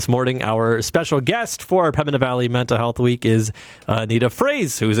This morning, our special guest for Pembina Valley Mental Health Week is Anita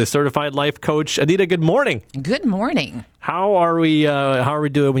Froese, who is a certified life coach. Anita, good morning. Good morning. How are we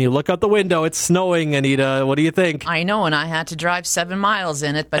doing? When you look out the window, it's snowing, Anita. What do you think? I know, and I had to drive 7 miles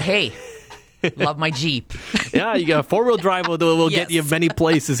in it, but hey, love my Jeep. Yeah, you got four-wheel drive. We'll Yes. get you many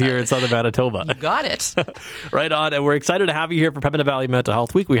places here in Southern Manitoba. You got it. Right on. And we're excited to have you here for Pembina Valley Mental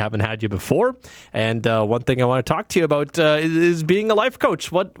Health Week. We haven't had you before. And one thing I want to talk to you about is being a life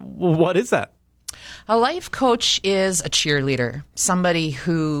coach. What is that? A life coach is a cheerleader, somebody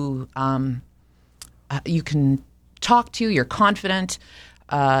who you can talk to, you're confidant,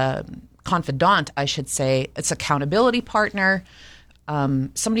 I should say. It's accountability partner.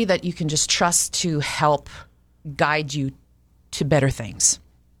 Somebody that you can just trust to help guide you to better things.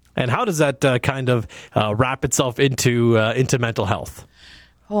 And how does that kind of wrap itself into mental health?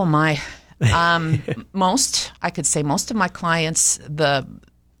 Oh my! Most of my clients,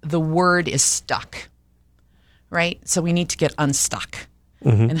 the word is stuck, right? So we need to get unstuck.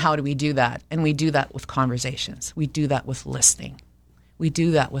 Mm-hmm. And how do we do that? And we do that with conversations. We do that with listening. We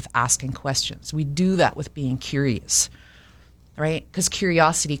do that with asking questions. We do that with being curious. Right? Because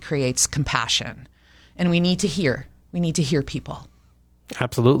curiosity creates compassion. And we need to hear. We need to hear people.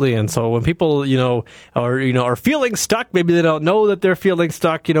 Absolutely. And so when people, are feeling stuck, maybe they don't know that they're feeling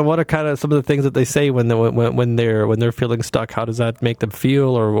stuck, what are kind of some of the things that they say when they're feeling stuck? How does that make them feel,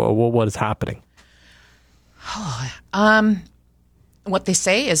 or what is happening? What they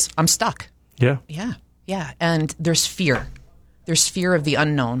say is, I'm stuck. Yeah. Yeah. And there's fear. There's fear of the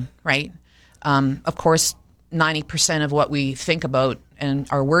unknown, right? Of course, 90% of what we think about and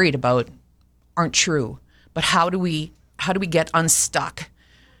are worried about aren't true. But how do we get unstuck?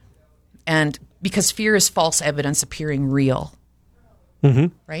 And because fear is false evidence appearing real,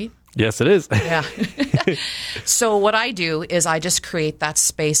 right? Yes, it is. Yeah. So what I do is I just create that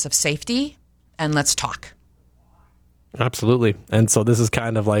space of safety and let's talk. Absolutely. And so this is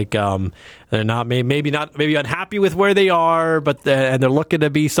kind of like they're not maybe unhappy with where they are, but and they're looking to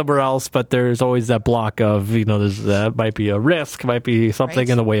be somewhere else. But there's always that block of there's might be a risk, might be something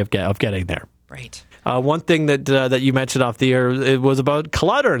in the way of getting there. Right. One thing that you mentioned off the air, it was about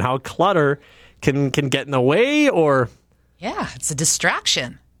clutter and how clutter can get in the way, or it's a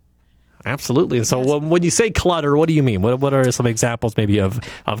distraction. Absolutely. And so when you say clutter, what do you mean? What are some examples maybe of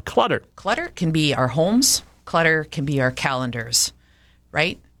clutter? Clutter can be our homes. Clutter can be our calendars,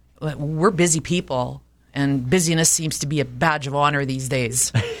 right? We're busy people, and busyness seems to be a badge of honor these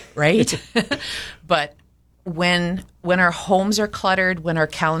days, right? But when our homes are cluttered, when our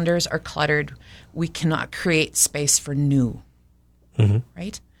calendars are cluttered, we cannot create space for new,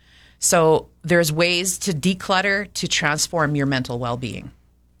 right? So there's ways to declutter to transform your mental well-being.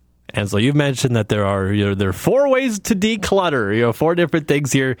 And so you've mentioned that there are 4 ways to declutter, 4 different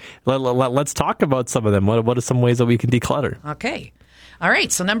things here. Let's talk about some of them. What are some ways that we can declutter? Okay. All right.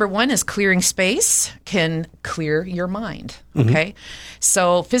 So number 1 is clearing space can clear your mind. Okay. Mm-hmm.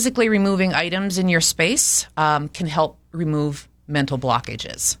 So physically removing items in your space can help remove mental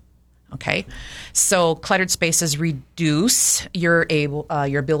blockages. Okay. So cluttered spaces reduce your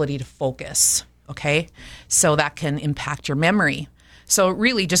ability to focus. Okay. So that can impact your memory. So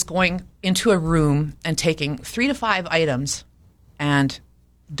really just going into a room and taking 3 to 5 items and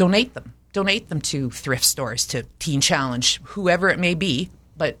donate them. Donate them to thrift stores, to Teen Challenge, whoever it may be,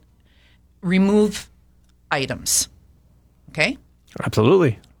 but remove items. Okay?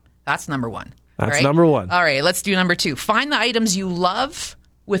 Absolutely. That's number 1. That's number 1. All right, let's do number 2. Find the items you love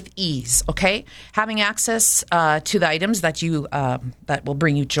with ease, okay? Having access to the items that that will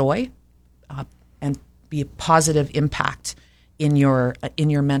bring you joy and be a positive impact in your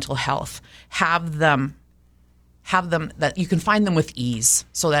mental health. Have them that you can find them with ease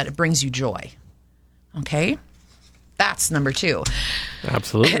so that it brings you joy. Okay? That's number 2.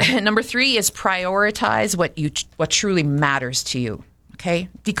 Absolutely. Number 3 is prioritize what truly matters to you. Okay?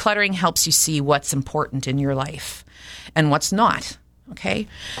 Decluttering helps you see what's important in your life and what's not. Okay?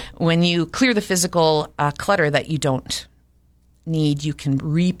 When you clear the physical clutter that you don't need, you can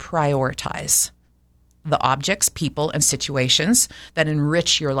reprioritize the objects, people, and situations that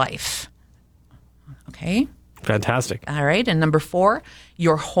enrich your life. Okay? Fantastic. All right. And number 4,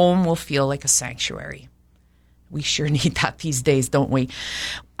 your home will feel like a sanctuary. We sure need that these days, don't we?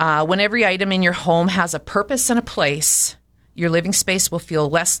 When every item in your home has a purpose and a place, your living space will feel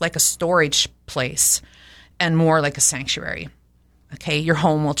less like a storage place and more like a sanctuary. Okay? Your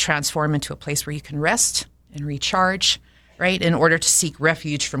home will transform into a place where you can rest and recharge, right? In order to seek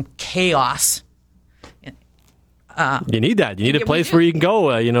refuge from chaos. You need that. You need a place where you can go,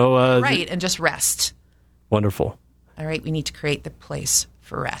 right, and just rest. Wonderful. All right, we need to create the place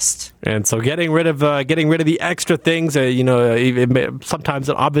for rest. And so getting rid of the extra things, sometimes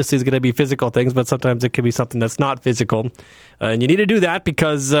it obviously is going to be physical things, but sometimes it can be something that's not physical. And you need to do that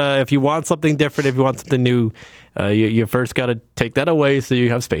because if you want something different, if you want something new, you first got to take that away so you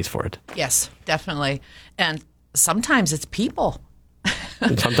have space for it. Yes, definitely. And sometimes it's people.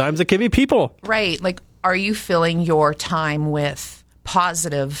 Sometimes it can be people. Right. Like, are you filling your time with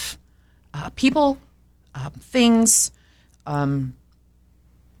positive people, things?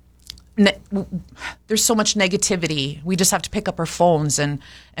 There's so much negativity. We just have to pick up our phones and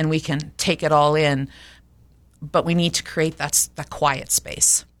we can take it all in. But we need to create that quiet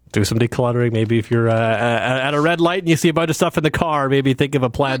space. Do some decluttering. Maybe if you're at a red light and you see a bunch of stuff in the car, maybe think of a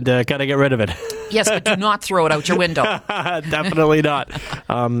plan to kind of get rid of it. Yes, but do not throw it out your window. Definitely not.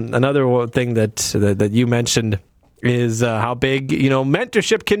 Another thing that you mentioned is how big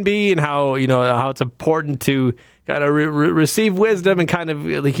mentorship can be, and how it's important to kind of receive wisdom and kind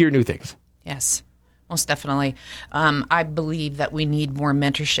of hear new things. Yes, most definitely. I believe that we need more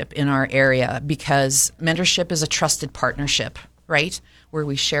mentorship in our area because mentorship is a trusted partnership, right? Where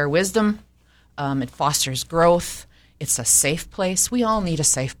we share wisdom. It fosters growth. It's a safe place. We all need a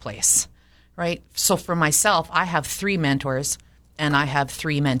safe place, right? So for myself, I have 3 mentors and I have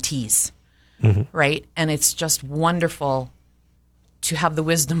 3 mentees, right? And it's just wonderful to have the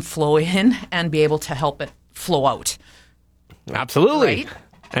wisdom flow in and be able to help it flow out. Absolutely. Right?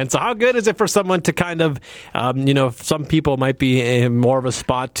 And so how good is it for someone to kind of, some people might be in more of a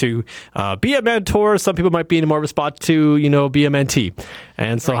spot to be a mentor. Some people might be in more of a spot to, be a mentee.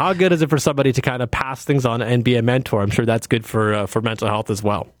 And so how good is it for somebody to kind of pass things on and be a mentor? I'm sure that's good for mental health as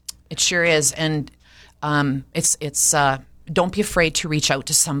well. It sure is. And it's don't be afraid to reach out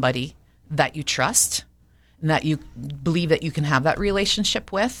to somebody that you trust and that you believe that you can have that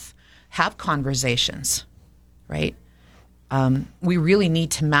relationship with. Have conversations, right? We really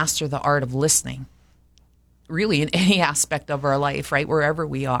need to master the art of listening, really in any aspect of our life, right? Wherever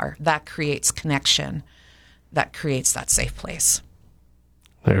we are, that creates connection, that creates that safe place.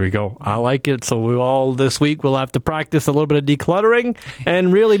 There we go. I like it. So this week we'll have to practice a little bit of decluttering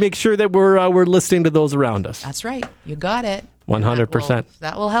and really make sure that we're listening to those around us. That's right. You got it. 100%.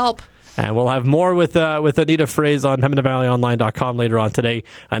 That will help. And we'll have more with Anita Froese on PembinaValleyOnline.com later on today.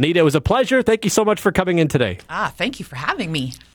 Anita, it was a pleasure. Thank you so much for coming in today. Thank you for having me.